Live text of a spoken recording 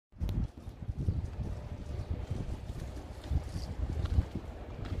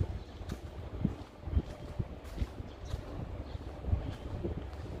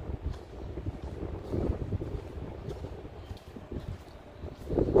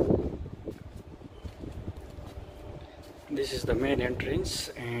This is the main entrance,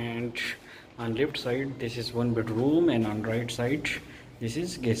 and on left side this is one bedroom, and on right side this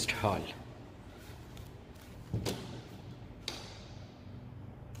is guest hall.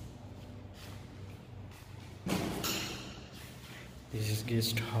 This is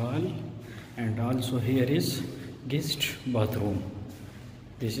guest hall, and also here is guest bathroom.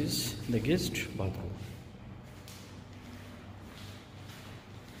 This is the guest bathroom.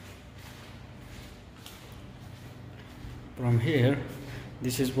 From here,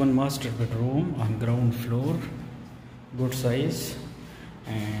 this is one master bedroom on ground floor, good size,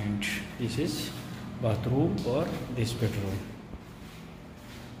 and this is bathroom for this bedroom.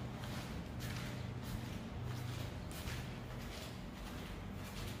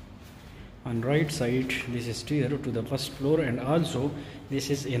 On right side, this is stair to the first floor, and also this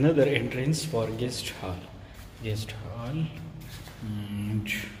is another entrance for guest hall. Guest hall, and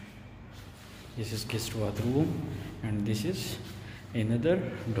this is guest bathroom, and this is another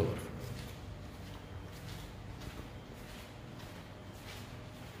door.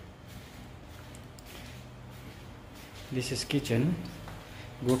 This is kitchen,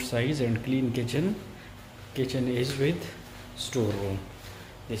 good size and clean kitchen. Kitchen is with storeroom.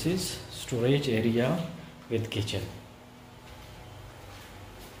 This is storage area with kitchen.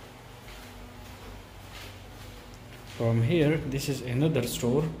 From here, this is another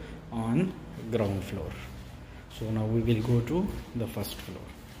store on ground floor. So now we will go to the first floor.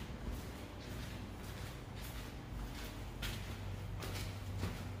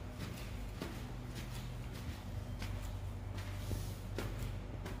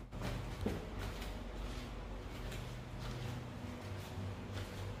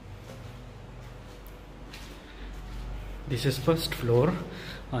 This is first floor.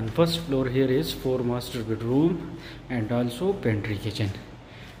 On first floor here is 4 master bedroom and also pantry kitchen.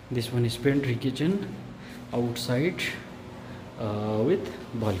 This one is pantry kitchen outside with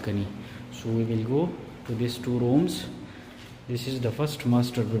balcony. So we will go to these 2 rooms. This is the first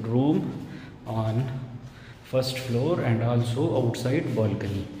master bedroom on first floor and also outside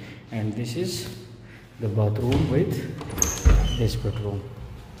balcony, and this is the bathroom with this bedroom.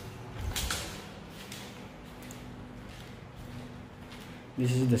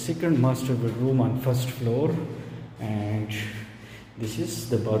 This is the second master bedroom on first floor, and this is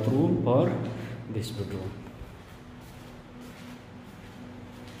the bathroom for this bedroom.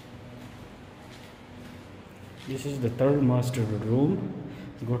 This is the third master bedroom,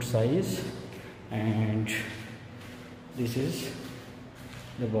 good size, and this is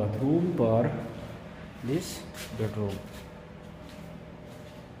the bathroom for this bedroom.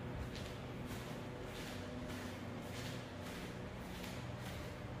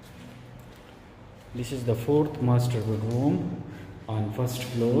 This is the fourth master bedroom on first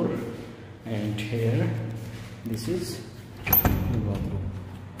floor, and here this is the bathroom.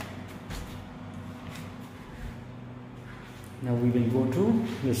 Now we will go to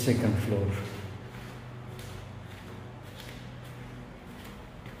the second floor.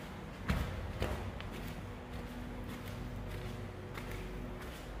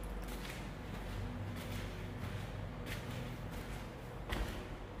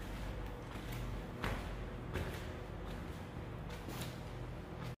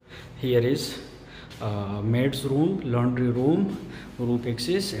 Here is maid's room, laundry room, roof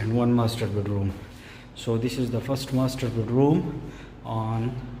access, and 1 master bedroom. So this is the first master bedroom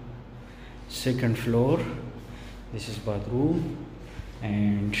on second floor. This is bathroom,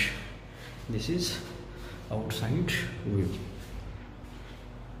 and this is outside view.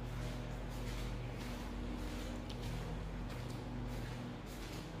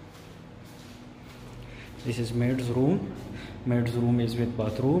 This is maid's room. Maid's room is with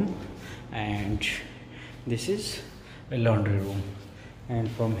bathroom, and this is a laundry room, and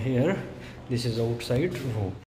from here this is outside room.